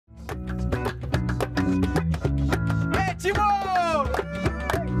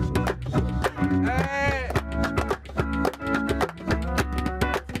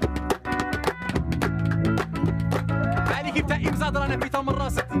هذيك بتاع إمزاد رانا بيتها من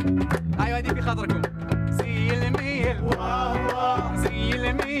راسك. أيوة هذيك في خاطركم. زي الميل زي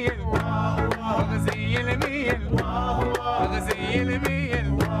الميل زي الميل زي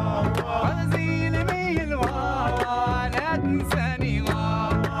الميل زي الميل لا تنساني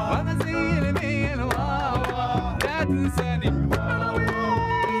زي الميل لا تنساني.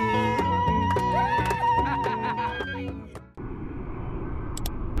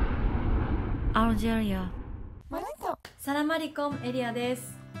アルジェリア。サラマリコンエリアで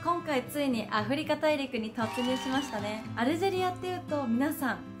す。今回ついにアフリカ大陸に突入しましたね。アルジェリアっていうと皆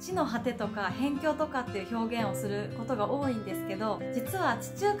さん地の果てとか辺境とかっていう表現をすることが多いんですけど、実は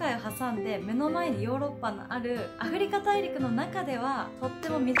地中海を挟んで目の前にヨーロッパのあるアフリカ大陸の中ではとって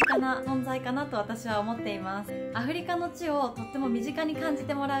も身近な存在かなと私は思っています。アフリカの地をとっても身近に感じ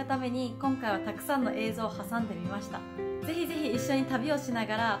てもらうために今回はたくさんの映像を挟んでみました。ぜひぜひ一緒に旅をしな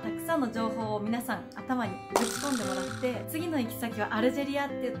がらたくさんの情報を皆さん頭にぶち込んでもらって、次の行き先はアルジェリアっ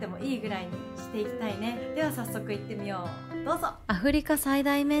て言ってもいいぐらいにしていきたいね。では早速行ってみよう。どうぞ。アフリカ最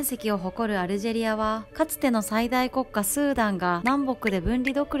大面積を誇るアルジェリアは、かつての最大国家スーダンが南北で分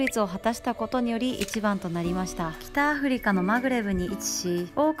離独立を果たしたことにより一番となりました。北アフリカのマグレブに位置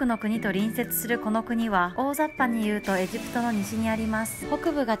し、多くの国と隣接するこの国は大雑把に言うとエジプトの西にあります。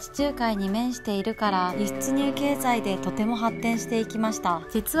北部が地中海に面しているから輸出入経済でとても発展していきました。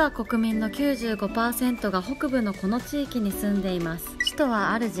実は国民の 95% が北部のこの地域に住んでいます。首都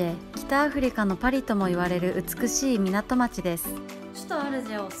はアルジェ、北アフリカのパリとも言われる美しい港町です。首都アル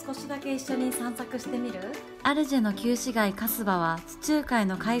ジェを少しだけ一緒に散策してみる？アルジェの旧市街カスバは地中海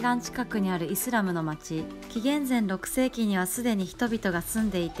の海岸近くにあるイスラムの町。紀元前6世紀にはすでに人々が住ん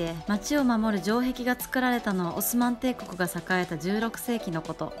でいて、町を守る城壁が作られたのはオスマン帝国が栄えた16世紀の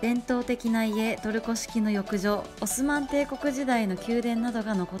こと。伝統的な家、トルコ式の浴場、オスマン帝国時代の宮殿など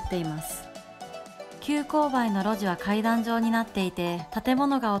が残っています。急勾配の路地は階段状になっていて、建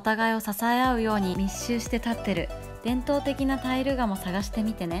物がお互いを支え合うように密集して立ってる。伝統的なタイル画も探して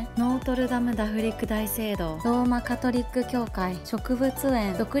みてね。ノートルダム・ダフリック大聖堂、ローマカトリック教会、植物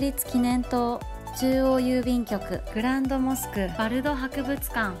園、独立記念塔、中央郵便局、グランドモスク、バルド博物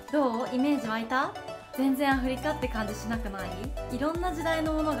館。どう？イメージ湧いた？全然アフリカって感じしなくない？いろんな時代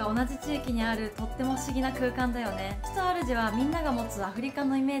のものが同じ地域にあるとっても不思議な空間だよね。首都アルジェはみんなが持つアフリカ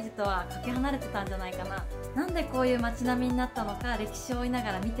のイメージとはかけ離れてたんじゃないかな。なんでこういう街並みになったのか歴史を追いな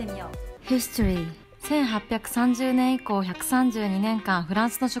がら見てみよう。History。1830年以降132年間フラ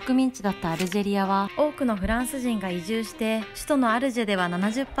ンスの植民地だったアルジェリアは、多くのフランス人が移住して、首都のアルジェでは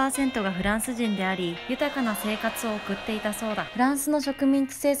 70% がフランス人であり、豊かな生活を送っていたそうだ。フランスの植民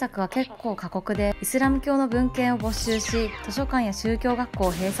地政策は結構過酷で、イスラム教の文献を没収し、図書館や宗教学校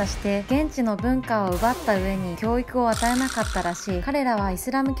を閉鎖して、現地の文化を奪った上に教育を与えなかったらしい。彼らはイ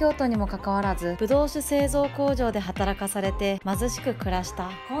スラム教徒にもかかわらず、ブドウ酒製造工場で働かされて貧しく暮らした。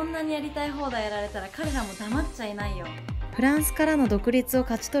こんなにやりたい放題やられたら彼らも黙っちゃいないよ。フランスからの独立を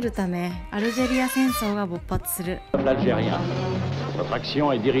勝ち取るため、アルジェリア戦争が勃発する。Algérien. Notre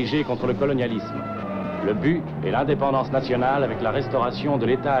action est dirigée contre le colonialisme. Le but est l'indépendance nationale avec la restauration de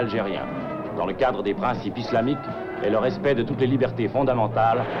l'État algérien, dans le cadre des principes islamiques et le respect de toutes les libertés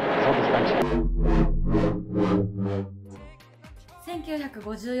fondamentales sans distinction.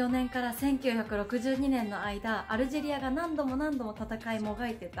 1954年から1962年の間、アルジェリアが何度も戦いもが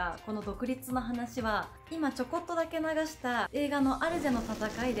いてたこの独立の話は、今ちょこっとだけ流した映画のアルジェの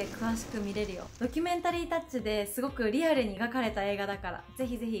戦いで詳しく見れるよ。ドキュメンタリータッチですごくリアルに描かれた映画だから、ぜ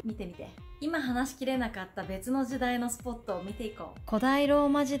ひぜひ見てみて。今話しきれなかった別の時代のスポットを見ていこう。古代ロー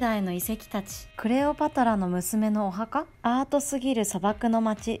マ時代の遺跡たち、クレオパトラの娘のお墓、アートすぎる砂漠の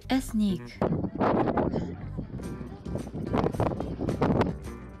街、エスニック。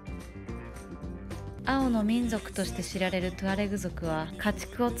青の民族として知られるトゥアレグ族は、家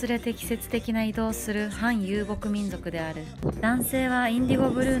畜を連れて季節的な移動をする反遊牧民族である。男性はインディゴ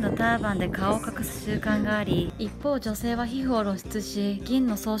ブルーのターバンで顔を隠す習慣があり、一方女性は皮膚を露出し銀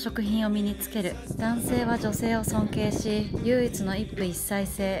の装飾品を身につける。男性は女性を尊敬し、唯一の一夫一妻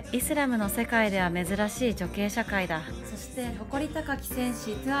制、イスラムの世界では珍しい女系社会だ。そして誇り高き戦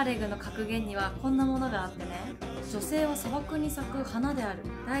士トゥアレグの格言にはこんなものがあってね。女性は砂漠に咲く花である。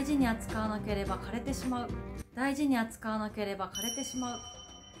大事に扱わなければ枯れてしまう。大事に扱わなければ枯れてしまう。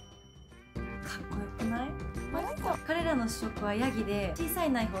かっこよくない？彼らの主食はヤギで、小さい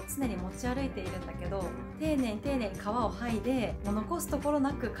ナイフを常に持ち歩いているんだけど、丁寧に皮を剥いで、もう残すところ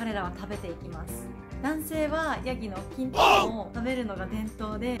なく彼らは食べていきます。男性はヤギの筋トンを食べるのが伝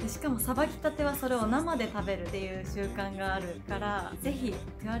統で、しかもさばきたてはそれを生で食べるっていう習慣があるから、ぜひ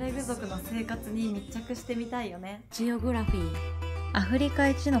トゥアレグ族の生活に密着してみたいよね。ジオグラフィー。アフリカ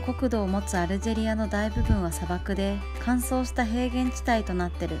一の国土を持つアルジェリアの大部分は砂漠で、乾燥した平原地帯とな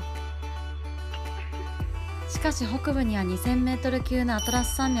ってる。しかし北部には 2000m 級のアトラ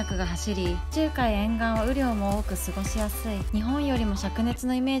ス山脈が走り、地中海沿岸は雨量も多く過ごしやすい。日本よりも灼熱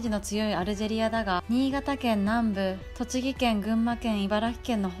のイメージの強いアルジェリアだが、新潟県南部、栃木県、群馬県、茨城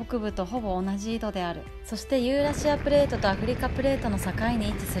県の北部とほぼ同じ緯度である。そしてユーラシアプレートとアフリカプレートの境に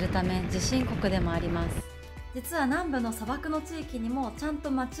位置するため、地震国でもあります。実は南部の砂漠の地域にもちゃん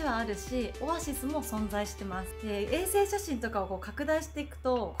と街はあるし、オアシスも存在してます。で、衛星写真とかを拡大していく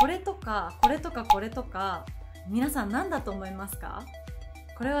と、これとかこれとかこれとか、皆さん何だと思いますか？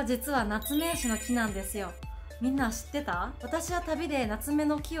これは実はナツメヤシの木なんですよ。みんな知ってた？私は旅でナツメ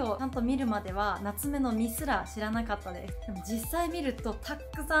の木をちゃんと見るまではナツメの実すら知らなかったです。でも実際見るとた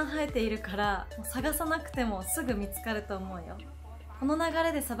くさん生えているから、もう探さなくてもすぐ見つかると思うよ。この流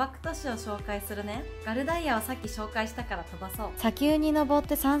れで砂漠都市を紹介するね。ガルダイヤはさっき紹介したから飛ばそう。砂丘に登っ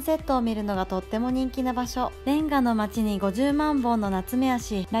てサンセットを見るのがとっても人気な場所。レンガの街に50万本のナツメヤ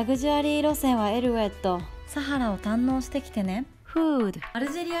シ、ラグジュアリー路線はエルウェット。サハラを堪能してきてね。フード。ア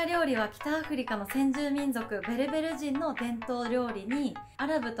ルジェリア料理は北アフリカの先住民族ベルベル人の伝統料理に、ア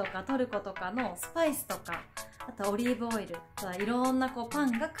ラブとかトルコとかのスパイスとか、あとオリーブオイル、あとはいろんなパ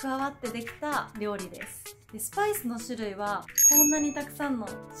ンが加わってできた料理です。で、スパイスの種類はこんなにたくさんの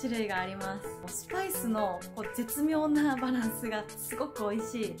種類があります。スパイスの絶妙なバランスがすごく美味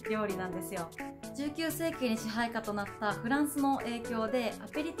しい料理なんですよ。19世紀に支配下となったフランスの影響でア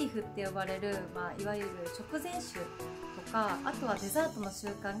ペリティフって呼ばれる、いわゆる食前酒とか、あとはデザートの習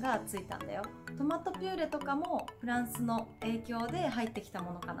慣がついたんだよ。トマトピューレとかもフランスの影響で入ってきた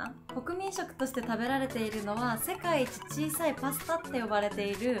ものかな。国民食として食べられているのは世界一小さいパスタって呼ばれて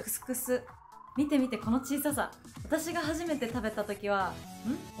いるクスクス。見て見てこの小ささ。私が初めて食べた時は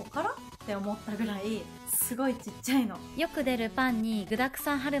おからって思ったぐらいすごいちっちゃいの。よく出るパンに具だく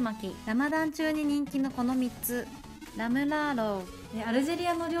さん春巻き、ラマダン中に人気のこの3つ、ラムラーロー。で、アルジェリ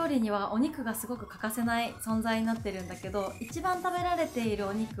アの料理にはお肉がすごく欠かせない存在になってるんだけど、一番食べられている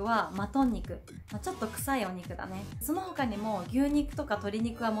お肉はマトン肉、ちょっと臭いお肉だね。その他にも牛肉とか鶏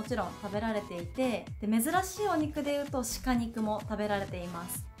肉はもちろん食べられていて、で、珍しいお肉でいうと鹿肉も食べられていま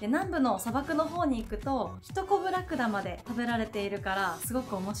す。で、南部の砂漠の方に行くとヒトコブラクダまで食べられているからすご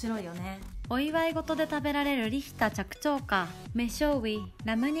く面白いよね。お祝い事で食べられるリヒタ着腸花、メショウィ、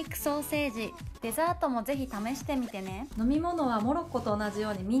ラム肉ソーセージ、デザートもぜひ試してみてね。飲み物はモロッコと同じ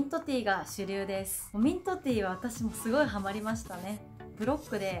ようにミントティーが主流です。ミントティーは私もすごいハマりましたね。ブロッ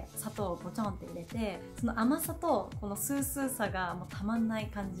クで砂糖をポチョンって入れて、その甘さとこのスースーさがもうたまんない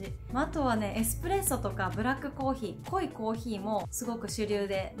感じ。あとはね、エスプレッソとかブラックコーヒー、濃いコーヒーもすごく主流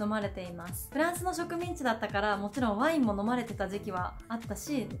で飲まれています。フランスの植民地だったから、もちろんワインも飲まれてた時期はあった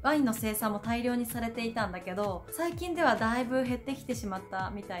し、ワインの生産も大量にされていたんだけど、最近ではだいぶ減ってきてしまっ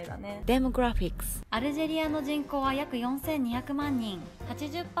たみたいだね。デモグラフィックス。アルジェリアの人口は約4200万人。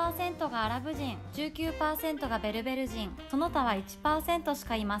80% がアラブ人、19% がベルベル人、その他は 1% し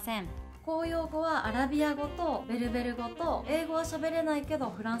かいません。公用語はアラビア語とベルベル語と、英語は喋れないけど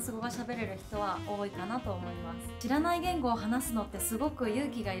フランス語が喋れる人は多いかなと思います。知らない言語を話すのってすごく勇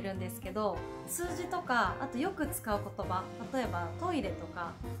気がいるんですけど、数字とか、あとよく使う言葉、例えばトイレと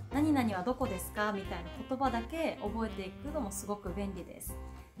か何々はどこですかみたいな言葉だけ覚えていくのもすごく便利です。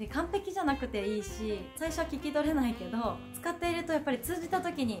で、完璧じゃなくていいし、最初は聞き取れないけど使っているとやっぱり通じた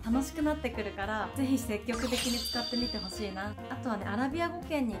時に楽しくなってくるから、ぜひ積極的に使ってみてほしいな。あとはね、アラビア語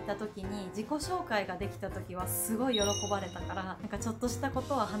圏に行った時に自己紹介ができた時はすごい喜ばれたから、ちょっとしたこ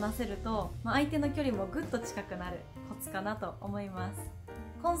とを話せると、相手の距離もぐっと近くなるコツかなと思います。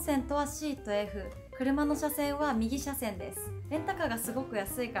コンセントは C と F、 車の車線は右車線です。レンタカーがすごく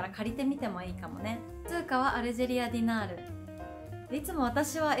安いから借りてみてもいいかもね。通貨はアルジェリアディナール。いつも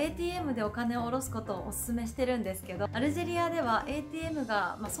私は ATM でお金を下ろすことをおすすめしてるんですけど、アルジェリアでは ATM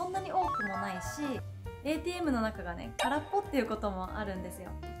が、そんなに多くもないし、 ATM の中がね空っぽっていうこともあるんですよ。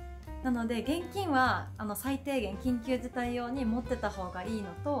なので現金は最低限緊急事態用に持ってた方がいいの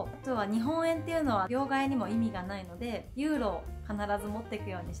と、あとは日本円っていうのは両替にも意味がないので、ユーロを必ず持っていく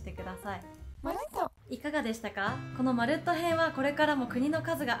ようにしてください。まるっといかがでしたか？このまるっと編はこれからも国の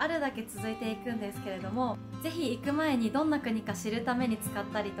数があるだけ続いていくんですけれども、ぜひ行く前にどんな国か知るために使っ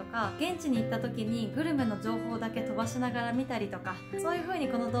たりとか、現地に行った時にグルメの情報だけ飛ばしながら見たりとか、そういう風に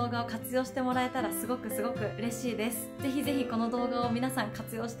この動画を活用してもらえたらすごく嬉しいです。ぜひぜひこの動画を皆さん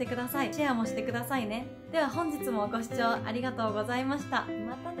活用してください。シェアもしてくださいね。では本日もご視聴ありがとうございました。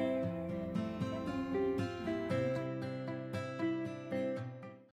またね。